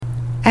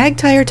Ag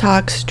Tire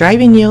Talks,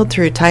 driving yield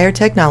through tire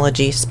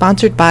technology,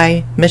 sponsored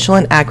by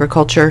Michelin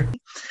Agriculture.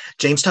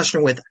 James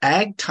Tushner with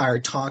Ag Tire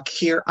Talk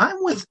here. I'm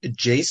with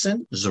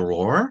Jason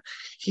Zaror.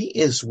 He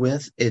is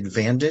with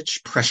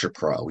Advantage Pressure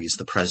Pro. He's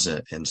the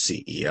president and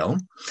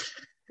CEO.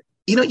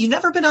 You know, you've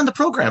never been on the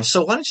program,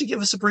 so why don't you give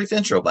us a brief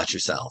intro about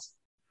yourself?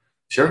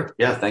 Sure.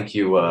 Yeah. Thank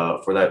you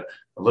for that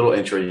little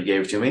intro you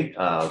gave to me.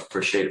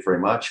 Appreciate it very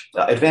much.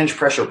 Advantage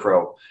Pressure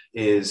Pro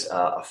is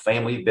a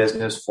family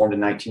business formed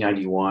in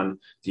 1991,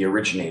 the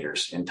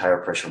originators in tire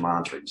pressure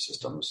monitoring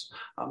systems.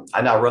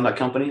 I now run that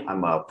company.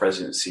 I'm a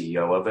president and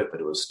CEO of it, but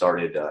it was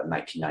started in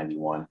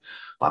 1991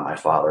 by my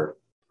father,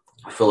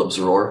 Philip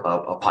Zaror,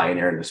 a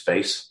pioneer in the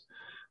space.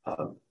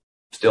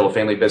 Still a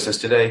family business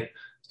today.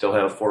 Still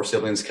have 4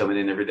 siblings coming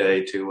in every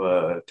day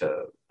to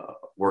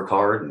work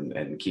hard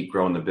and keep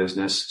growing the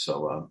business.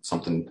 So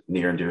something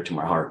near and dear to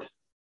my heart.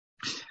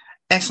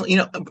 Excellent. You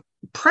know,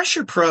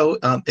 Pressure Pro,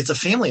 it's a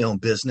family-owned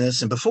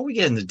business. And before we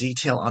get into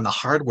detail on the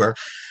hardware,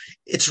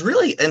 it's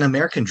really an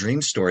American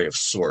dream story of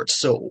sorts.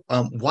 So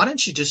why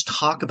don't you just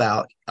talk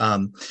about,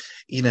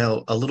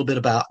 a little bit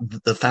about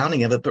the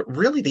founding of it, but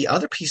really the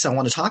other piece I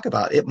want to talk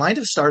about, it might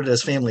have started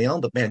as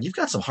family-owned, but man, you've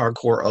got some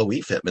hardcore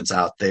OE fitments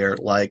out there,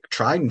 like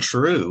tried and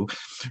true,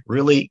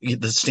 really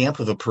the stamp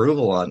of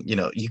approval on,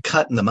 you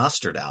cutting the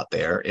mustard out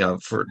there,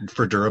 for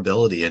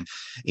durability and,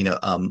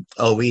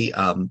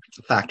 OE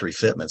factory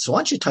fitments. So why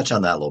don't you touch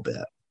on that a little bit?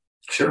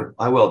 Sure,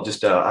 I will.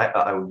 Just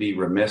I would be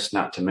remiss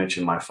not to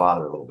mention my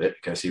father a little bit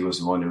because he was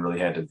the one who really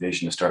had the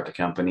vision to start the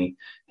company.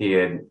 He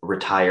had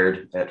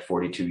retired at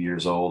 42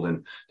 years old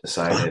and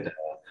decided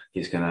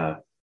he's going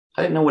to,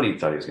 I didn't know what he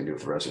thought he was going to do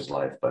for the rest of his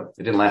life, but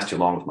it didn't last too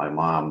long with my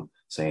mom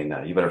saying,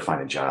 you better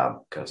find a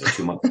job because there's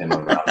too much in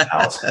around the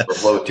house,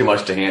 too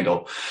much to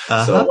handle.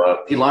 Uh-huh.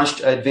 So he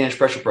launched Advantage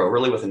Pressure Pro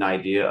really with an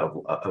idea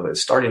of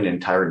starting an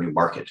entire new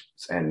market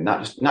and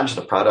not just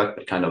a product,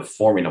 but kind of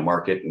forming a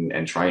market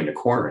and trying to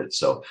corner it.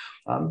 So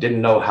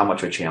didn't know how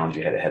much of a challenge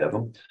he had ahead of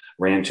him.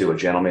 Ran into a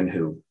gentleman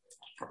who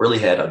really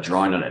had a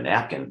drawing on a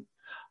napkin.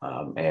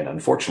 And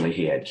unfortunately,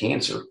 he had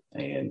cancer,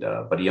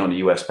 but he owned a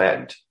U.S.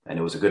 patent, and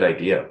it was a good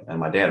idea. And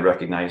my dad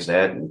recognized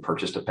that and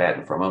purchased a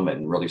patent from him,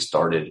 and really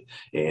started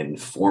in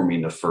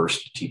forming the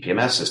first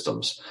TPMS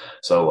systems.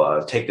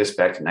 So take this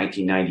back to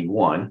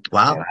 1991.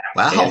 Wow!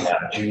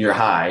 Junior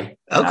high.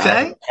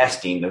 Okay.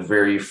 Testing the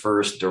very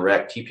first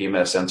direct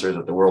TPMS sensors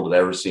that the world had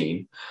ever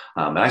seen.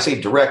 And I say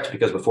direct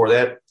because before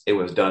that, it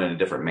was done in a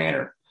different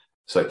manner.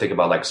 So I think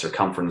about like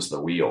circumference of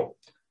the wheel.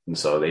 And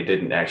so they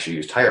didn't actually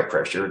use tire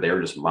pressure. They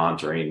were just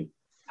monitoring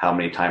how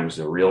many times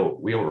the real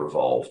wheel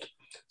revolved.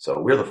 So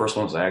we're the first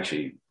ones to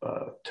actually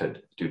to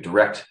do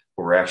direct,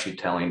 where we're actually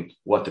telling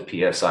what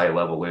the PSI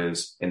level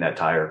is in that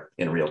tire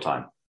in real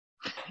time.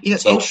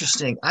 It's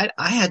interesting. I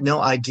had no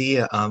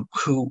idea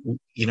who,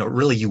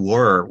 really you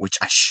were, which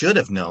I should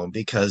have known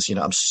because,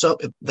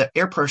 the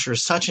air pressure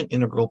is such an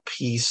integral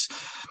piece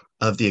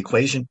of the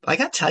equation. I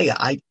got to tell you,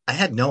 I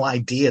had no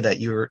idea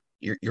that your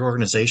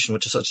organization,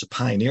 which is such a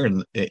pioneer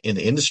in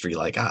the industry,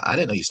 like I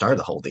didn't know you started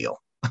the whole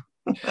deal.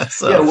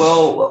 So. Yeah,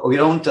 well, we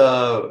don't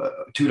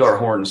toot our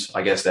horns,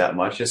 I guess, that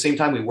much. At the same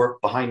time, we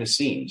work behind the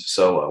scenes.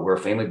 So we're a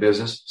family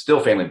business, still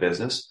family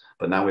business,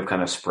 but now we've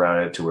kind of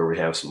sprouted to where we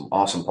have some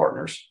awesome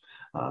partners,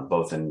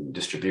 both in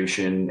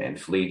distribution and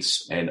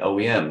fleets and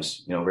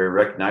OEMs, very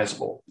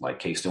recognizable, like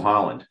Case New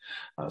Holland.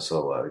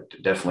 So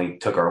definitely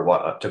took a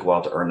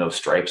while to earn those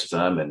stripes with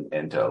them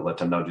and to let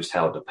them know just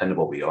how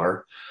dependable we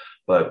are.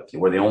 But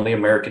we're the only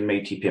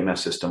American-made TPMS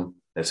system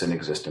that's in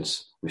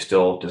existence. We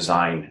still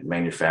design,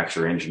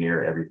 manufacture,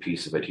 engineer every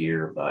piece of it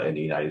here in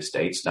the United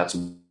States. That's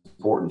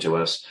important to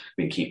us.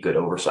 We can keep good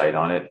oversight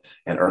on it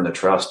and earn the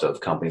trust of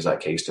companies like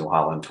Case New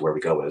Holland to where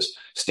we go as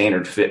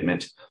standard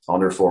fitment on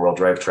their 4-wheel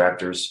drive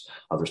tractors.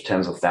 There's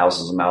tens of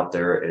thousands of them out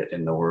there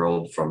in the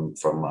world from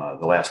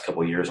the last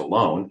couple of years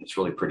alone. It's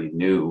really pretty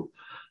new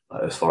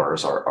as far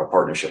as our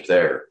partnership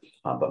there.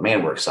 But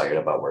man, we're excited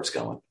about where it's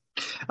going.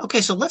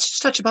 Okay, so let's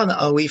just touch upon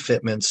the OE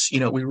fitments.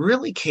 We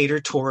really cater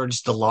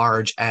towards the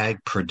large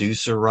ag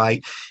producer,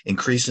 right?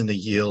 Increasing the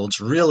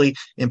yields, really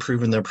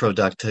improving their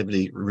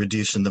productivity,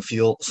 reducing the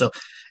fuel. So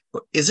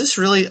is this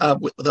really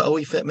the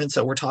OE fitments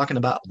that we're talking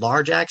about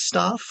large ag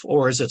stuff,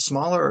 or is it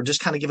smaller, or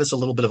just kind of give us a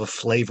little bit of a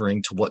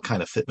flavoring to what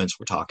kind of fitments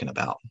we're talking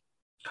about?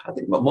 I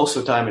think most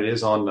of the time it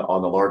is on the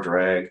larger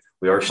ag.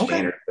 We are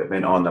standard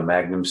equipment on the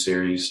Magnum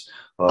series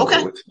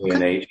with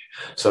P&H.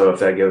 So if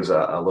that gives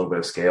a little bit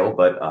of scale,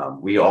 but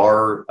we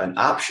are an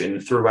option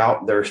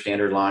throughout their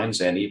standard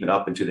lines and even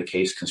up into the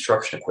Case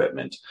construction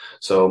equipment.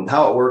 So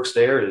how it works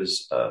there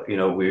is,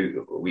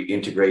 we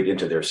integrate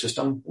into their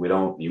system.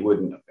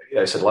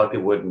 I said a lot of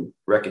people wouldn't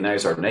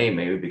recognize our name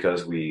maybe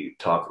because we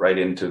talk right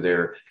into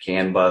their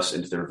CAN bus,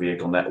 into their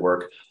vehicle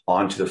network,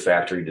 onto the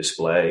factory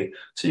display.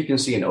 So you can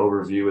see an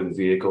overview of the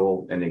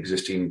vehicle and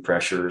existing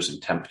pressures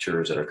and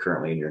temperatures that are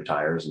currently in your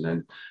tires. And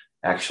then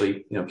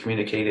actually,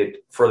 communicate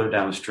it further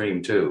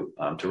downstream too,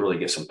 to really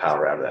get some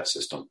power out of that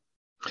system.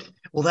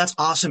 Well, that's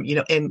awesome.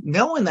 And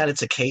knowing that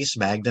it's a case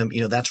magnum,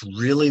 that's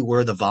really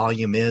where the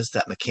volume is,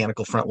 that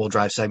mechanical front wheel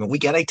drive segment. We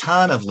get a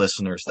ton of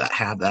listeners that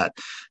have that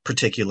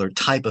particular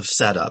type of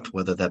setup,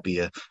 whether that be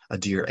a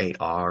Deere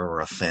 8R or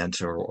a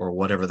Fendt or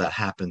whatever that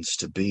happens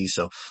to be.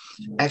 So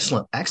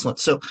excellent, excellent.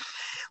 So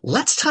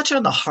let's touch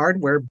on the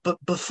hardware. But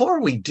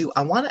before we do,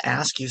 I want to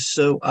ask you,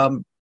 so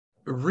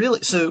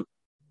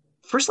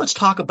first, let's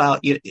talk about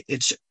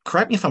it's.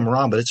 Correct me if I'm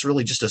wrong, but it's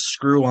really just a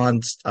screw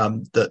on.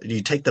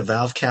 You take the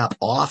valve cap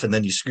off and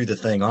then you screw the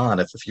thing on.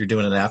 If you're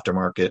doing an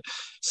aftermarket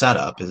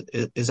setup,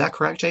 is that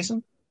correct,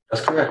 Jason?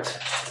 That's correct.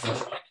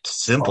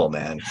 Simple,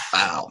 man.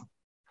 Wow.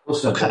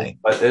 Simple, Okay.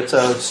 but it's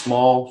a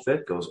small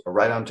fit, goes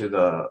right onto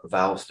the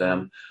valve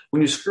stem.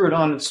 When you screw it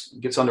on, it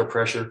gets under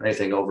pressure.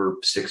 Anything over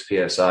 6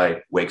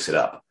 psi wakes it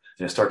up,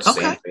 and it starts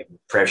Okay. sampling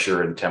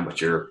pressure and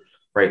temperature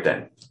right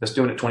then. It's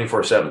doing it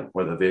 24/7,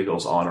 whether the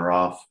vehicle's on or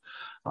off.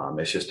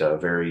 It's just a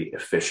very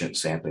efficient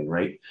sampling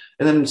rate,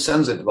 and then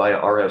sends it via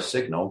RF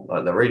signal,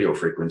 the radio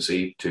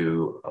frequency,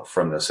 to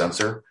from the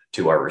sensor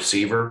to our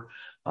receiver.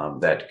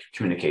 That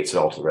communicates it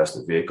all to the rest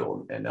of the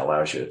vehicle and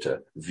allows you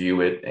to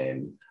view it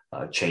and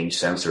change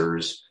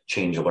sensors,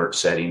 change alert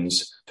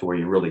settings to where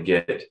you really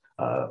get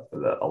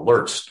the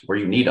alerts where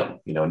you need them.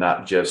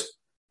 Not just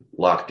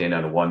locked in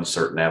on one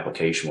certain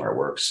application where it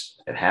works.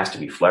 It has to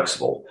be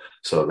flexible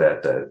so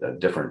that the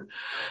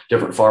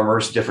different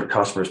farmers, different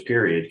customers,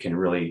 period, can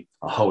really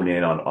hone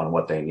in on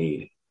what they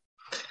need.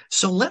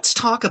 So let's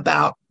talk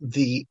about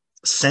the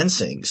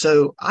sensing.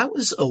 So I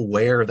was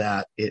aware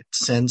that it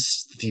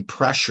sensed the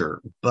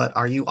pressure, but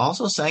are you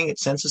also saying it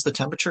senses the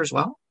temperature as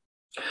well?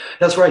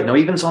 That's right. No,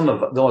 even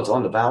though it's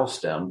on the valve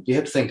stem, you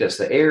have to think that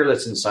the air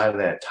that's inside of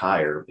that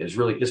tire is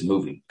really just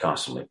moving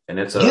constantly, and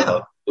it's Yeah.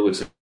 a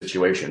fluid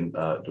situation,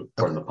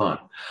 pardon the pun,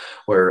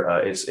 where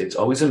it's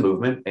always in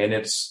movement, and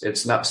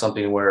it's not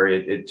something where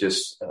it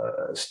just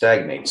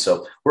stagnates.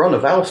 So we're on the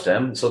valve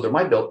stem, so there's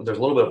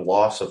a little bit of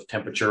loss of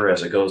temperature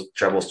as it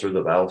travels through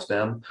the valve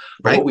stem.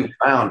 But Right. what we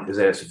found is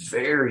that it's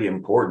very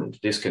important.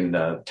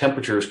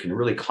 Temperatures can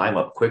really climb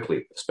up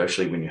quickly,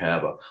 especially when you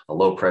have a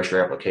low pressure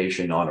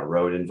application on a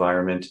road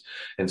environment,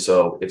 and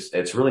so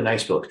it's really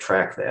nice to be able to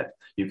track that.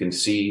 You can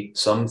see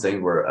some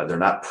things where they're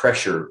not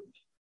pressure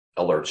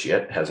alerts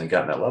yet, hasn't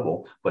gotten that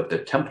level, but the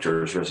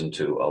temperature has risen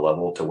to a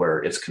level to where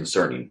it's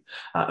concerning.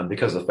 And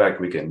because of the fact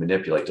we can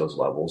manipulate those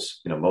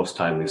levels, most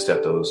times we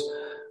set those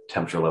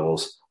temperature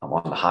levels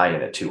on the high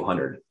end at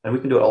 200, and we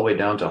can do it all the way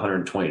down to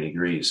 120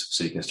 degrees.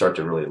 So you can start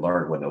to really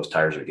learn when those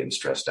tires are getting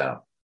stressed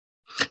out.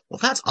 Well,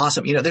 that's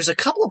awesome. There's a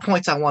couple of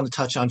points I want to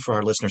touch on for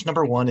our listeners.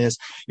 Number one is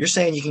you're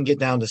saying you can get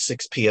down to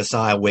 6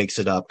 psi, wakes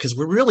it up, because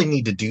we really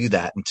need to do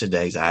that in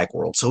today's ag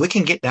world. So we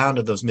can get down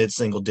to those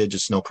mid-single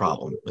digits, no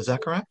problem. Is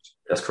that correct?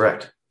 That's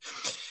correct.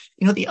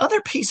 The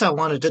other piece I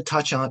wanted to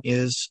touch on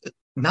is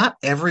not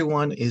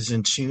everyone is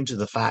in tune to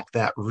the fact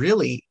that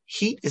really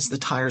heat is the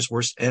tire's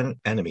worst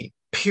enemy.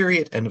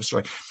 Period. End of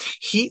story.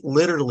 Heat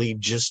literally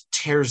just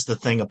tears the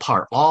thing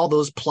apart. All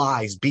those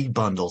plies, bead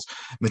bundles,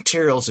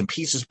 materials and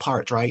pieces,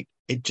 parts, right?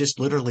 It just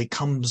literally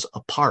comes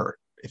apart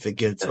if it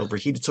gets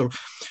overheated. So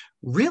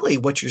really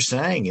what you're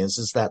saying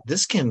is that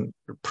this can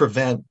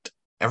prevent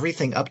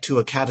everything up to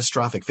a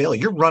catastrophic failure.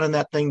 You're running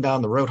that thing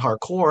down the road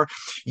hardcore.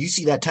 You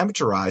see that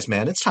temperature rise,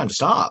 man. It's time to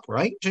stop,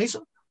 right,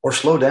 Jason? Or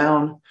slow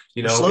down,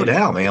 Slow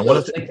down, man.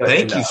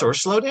 Thank you, sir.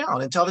 Slow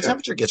down until the Sure.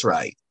 temperature gets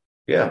right.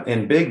 Yeah,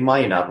 in big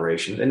mining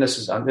operations, and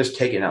I'm just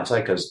taking it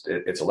outside because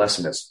it's a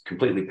lesson that's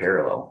completely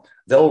parallel.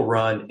 They'll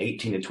run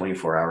 18 to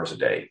 24 hours a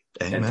day.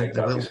 Amen. And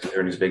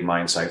during these big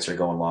mine sites are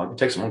going long. It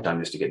takes a long time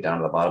just to get down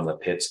to the bottom of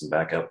the pits and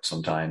back up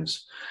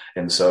sometimes.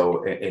 And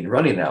so in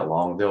running that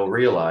long,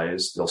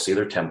 they'll see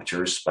their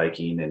temperatures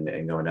spiking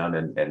and going down.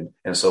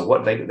 And so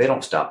what they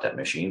don't stop that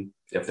machine.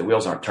 If the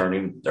wheels aren't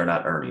turning, they're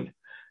not earning.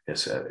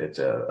 It's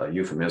a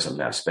euphemism in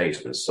that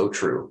space, but it's so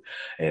true.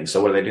 And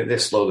so what do? They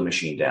slow the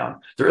machine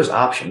down. There is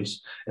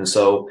options. And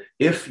so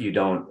if you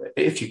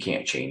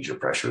can't change your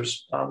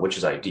pressures, which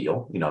is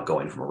ideal,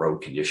 going from a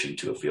road condition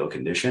to a field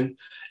condition,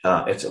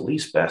 it's at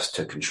least best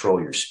to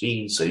control your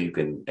speed so you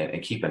can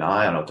and keep an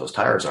eye on what those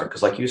tires are.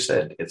 Because like you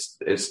said,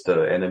 it's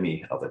the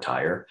enemy of the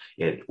tire.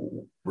 It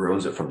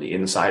ruins it from the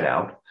inside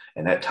out.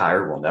 And that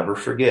tire will never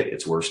forget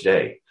its worst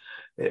day.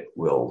 It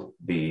will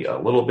be a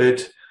little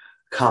bit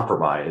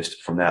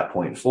compromised from that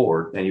point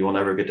forward, and you will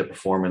never get the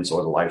performance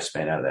or the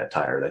lifespan out of that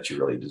tire that you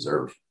really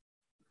deserve.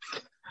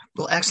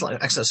 Well,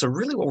 excellent. Excellent. So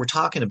really what we're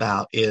talking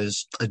about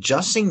is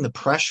adjusting the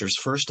pressures,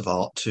 first of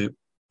all, to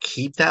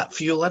keep that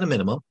fuel at a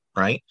minimum,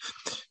 right?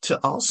 To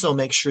also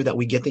make sure that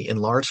we get the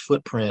enlarged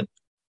footprint,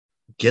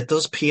 get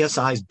those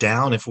PSIs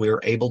down if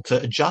we're able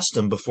to adjust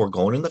them before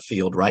going in the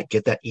field, right?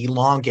 Get that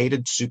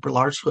elongated, super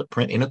large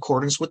footprint in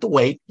accordance with the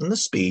weight and the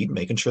speed,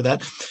 making sure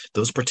that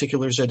those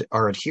particulars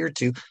are adhered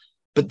to.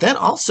 But then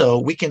also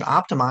we can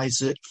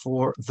optimize it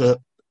for the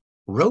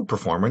road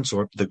performance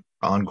or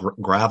on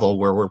gravel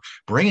where we're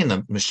bringing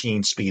the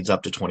machine speeds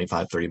up to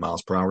 25, 30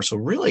 miles per hour. So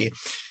really,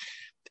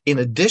 in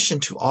addition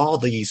to all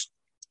these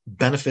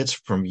benefits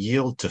from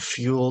yield to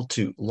fuel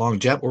to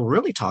longevity, we're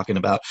really talking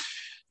about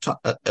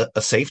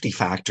a safety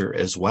factor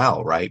as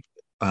well, right?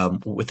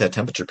 With that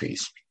temperature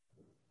piece.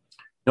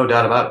 No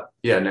doubt about it.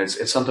 Yeah, and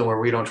it's something where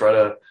we don't try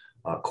to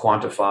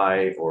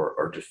quantify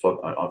or just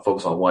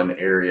focus on one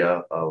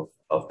area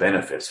of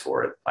benefits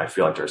for it. I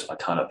feel like there's a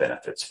ton of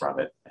benefits from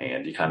it,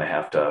 and you kind of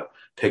have to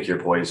pick your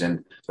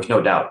poison. There's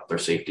no doubt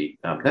there's safety.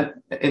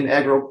 In the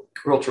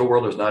agricultural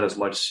world, there's not as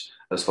much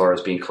as far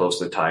as being close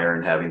to the tire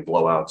and having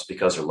blowouts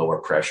because they're lower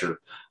pressure.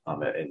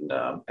 And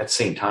at the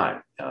same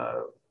time,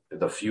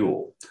 the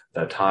fuel,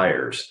 the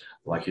tires,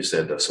 like you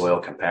said, the soil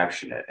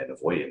compaction and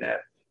avoiding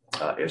that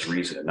is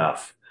reason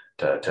enough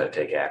to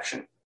take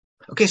action.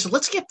 Okay, so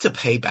let's get to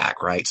payback,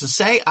 right? So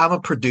say I'm a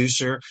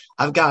producer,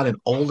 I've got an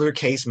older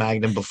Case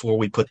Magnum before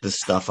we put this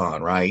stuff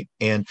on, right?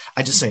 And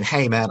I just saying,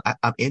 hey man,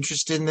 I'm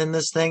interested in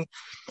this thing.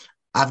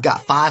 I've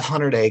got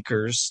 500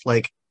 acres.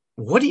 Like,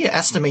 what do you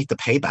estimate the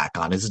payback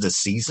on? Is it a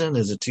season?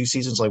 Is it 2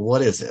 seasons? Like,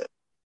 what is it?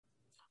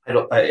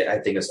 I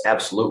think it's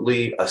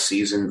absolutely a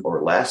season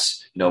or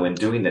less. In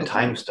doing the Okay.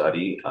 time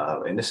study,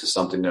 and this is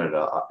something that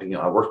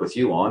I worked with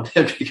you on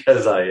because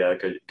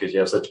because you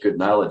have such good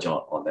knowledge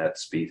on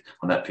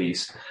that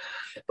piece.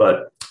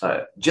 But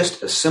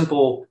just a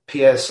simple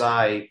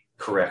PSI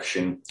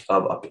correction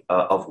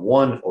of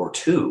one or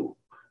two,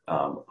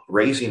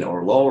 raising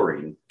or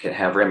lowering can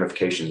have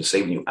ramifications of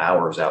saving you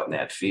hours out in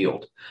that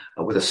field.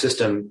 With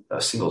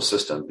a single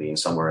system being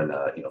somewhere in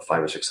the $500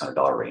 or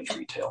 $600 range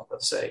retail,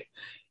 let's say,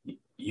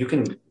 you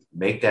can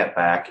make that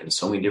back in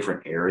so many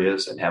different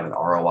areas and have an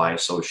ROI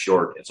so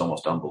short, it's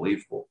almost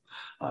unbelievable.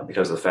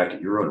 Because of the fact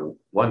that you ruin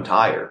one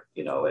tire,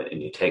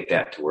 and you take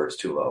that to where it's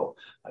too low,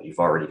 you've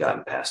already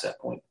gotten past that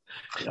point,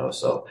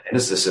 So, and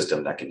this is a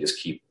system that can just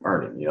keep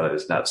earning.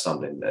 It's not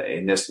something that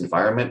in this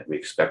environment we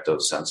expect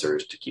those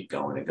sensors to keep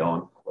going and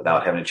going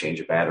without having to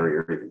change a battery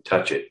or even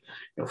touch it,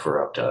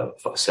 for up to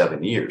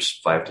 7 years.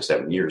 5 to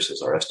 7 years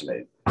is our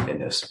estimate in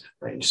this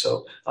range.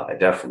 So it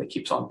definitely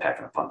keeps on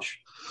packing a punch.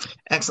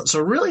 Excellent.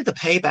 So really the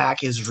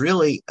payback is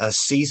really a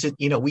season.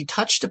 We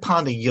touched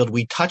upon the yield.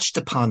 We touched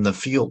upon the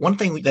fuel. One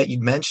thing that you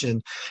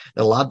mentioned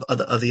that a lot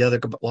of the other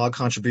log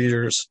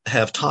contributors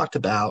have talked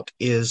about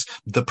is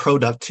the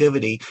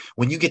productivity.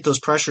 When you get those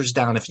pressures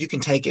down, if you can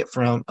take it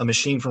from a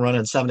machine from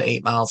running 7 to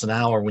 8 miles an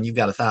hour when you've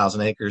got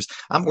 1,000 acres,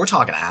 we're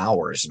talking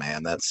hours,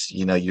 man. That's,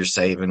 you're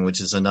saving, which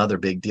is another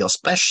big deal,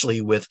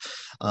 especially with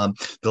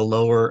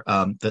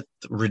the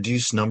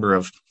reduced number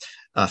of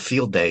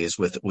field days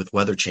with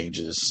weather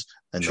changes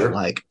and the Sure.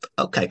 like.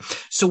 Okay.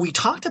 So we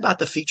talked about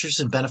the features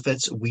and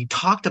benefits. We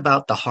talked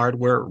about the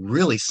hardware,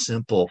 really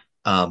simple.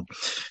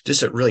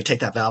 Just to really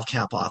take that valve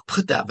cap off,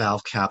 put that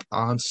valve cap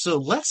on. So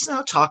let's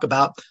now talk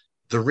about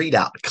the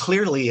readout.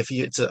 Clearly, if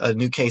it's a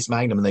new Case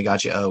Magnum and they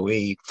got you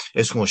OE,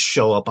 it's going to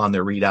show up on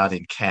their readout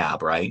in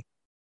cab, right?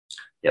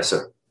 Yes,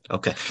 sir.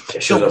 Okay. It So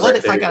shows up what right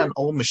if I there. got an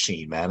old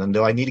machine, man? And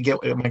am I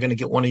going to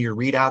get one of your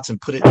readouts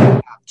and put it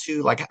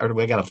to like, or do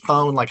I got a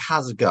phone? Like,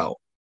 how's it go?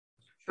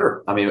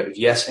 Sure. I mean,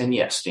 yes and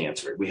yes, to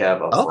answer it. We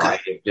have a Okay.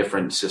 variety of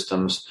different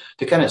systems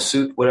to kind of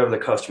suit whatever the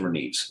customer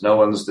needs. No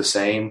one's the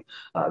same.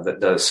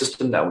 The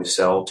system that we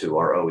sell to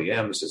our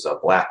OEMs is a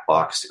black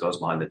box that goes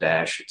behind the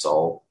dash. It's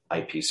all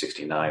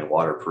IP69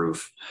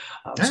 waterproof.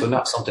 All So right.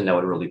 not something that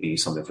would really be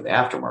something for the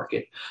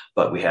aftermarket,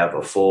 but we have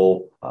a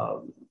full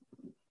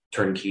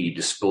turnkey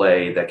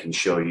display that can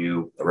show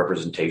you a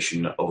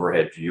representation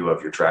overhead view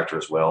of your tractor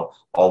as well.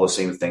 All the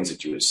same things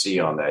that you would see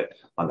on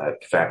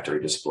that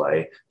factory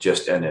display,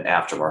 just in an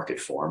aftermarket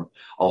form.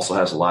 Also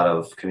has a lot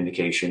of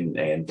communication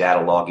and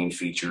data logging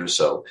features.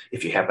 So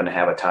if you happen to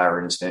have a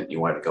tire incident, you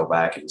want to go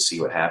back and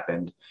see what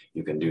happened,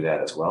 you can do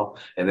that as well.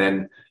 And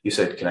then you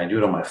said, can I do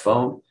it on my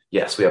phone?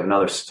 Yes, we have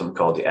another system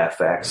called the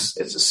FX.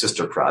 It's a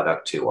sister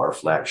product to our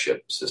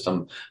flagship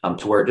system,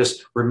 to where it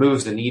just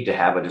removes the need to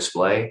have a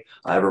display.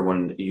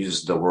 Everyone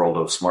uses the world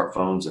of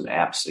smartphones and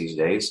apps these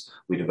days.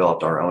 We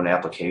developed our own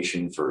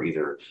application for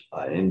either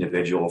an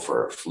individual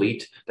for a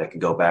fleet that can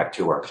go back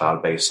to our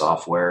cloud-based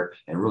software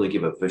and really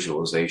give a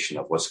visualization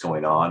of what's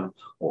going on.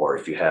 Or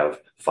if you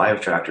have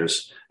 5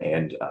 tractors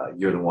and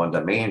you're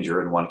the manager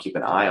and want to keep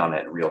an eye on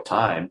it in real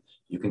time,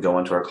 you can go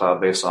into our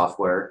cloud-based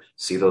software,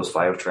 see those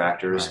 5 Right.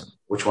 tractors,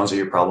 which ones are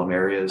your problem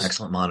areas. Excellent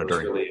So it's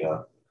monitoring. really,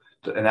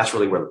 and that's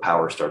really where the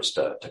power starts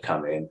to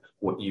come in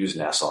using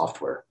that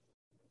software.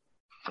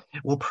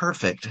 Well,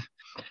 perfect.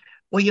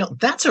 Well,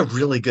 that's a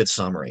really good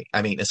summary.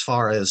 I mean, as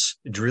far as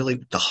really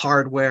the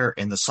hardware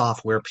and the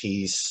software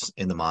piece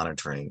in the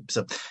monitoring.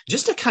 So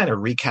just to kind of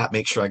recap,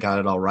 make sure I got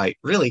it all right.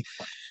 Really,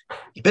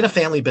 you've been a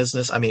family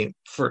business. I mean,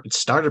 it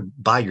started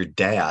by your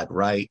dad,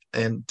 right?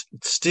 And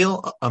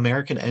still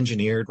American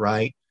engineered,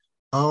 right?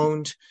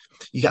 Owned.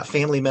 You got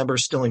family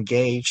members still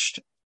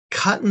engaged,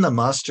 cutting the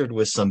mustard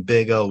with some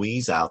big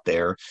OEs out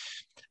there.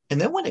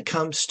 And then when it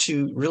comes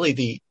to really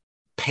the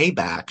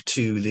payback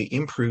to the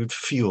improved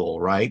fuel,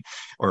 right?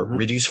 Or Mm-hmm.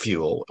 reduced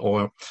fuel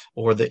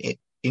or the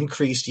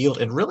increased yield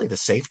and really the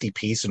safety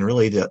piece and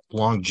really the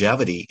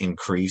longevity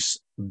increase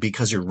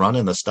because you're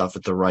running the stuff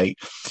at the right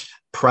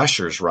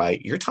pressures,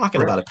 right? You're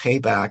talking about a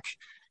Correct. payback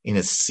in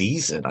a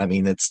season. I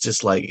mean, it's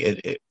just like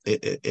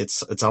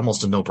it's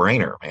almost a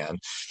no-brainer,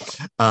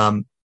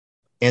 man.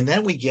 And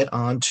then we get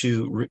on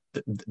to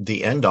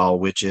the end all,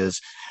 which is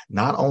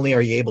not only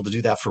are you able to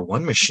do that for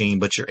one machine,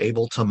 but you're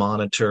able to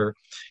monitor,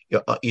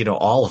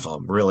 all of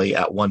them really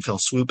at one fell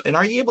swoop. And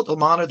are you able to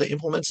monitor the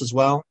implements as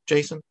well,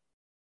 Jason?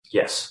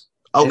 Yes.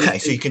 Okay,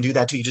 so you can do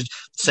that too. You just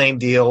same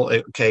deal.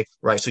 Okay,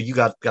 right. So you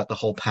got the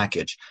whole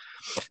package.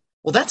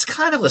 Well, that's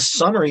kind of a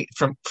summary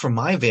from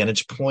my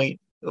vantage point.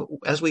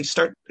 As we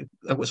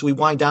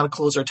wind down and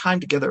close our time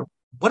together,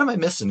 what am I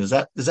missing? Is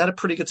that a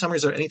pretty good summary?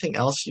 Is there anything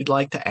else you'd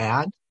like to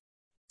add?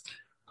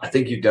 I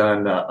think you've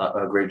done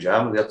a great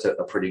job. That's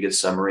a pretty good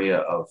summary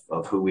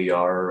of who we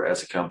are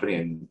as a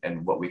company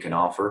and what we can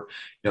offer.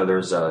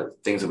 There's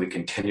things that we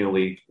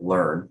continually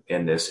learn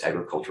in this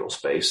agricultural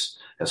space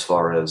as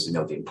far as,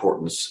 the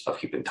importance of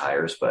keeping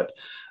tires. But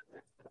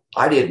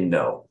I didn't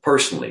know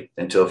personally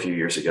until a few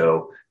years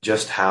ago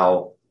just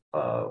how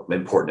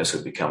important this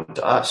would become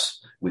to us.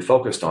 We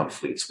focused on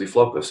fleets, we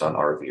focused on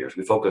RVers,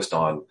 we focused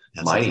on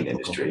That's mining typical.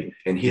 industry,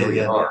 and here we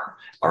are.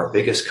 Our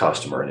biggest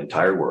customer in the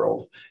entire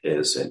world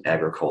is an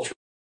agricultural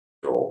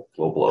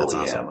global That's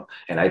awesome. OEM,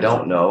 and I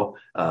don't know,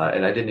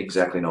 and I didn't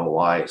exactly know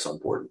why it's so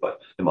important.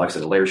 But like I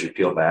said, the layers you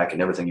peel back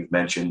and everything you've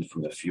mentioned,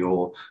 from the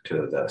fuel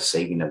to the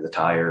saving of the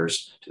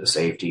tires to the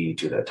safety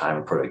to the time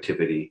and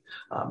productivity,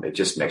 it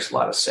just makes a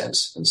lot of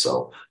sense. And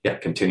so, yeah,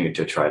 continue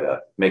to try to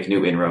make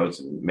new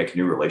inroads and make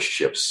new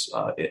relationships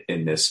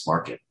in this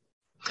market.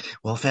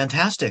 Well,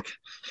 fantastic.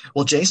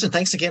 Well, Jason,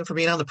 thanks again for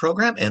being on the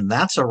program, and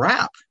that's a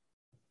wrap.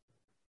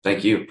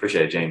 Thank you.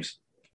 Appreciate it, James.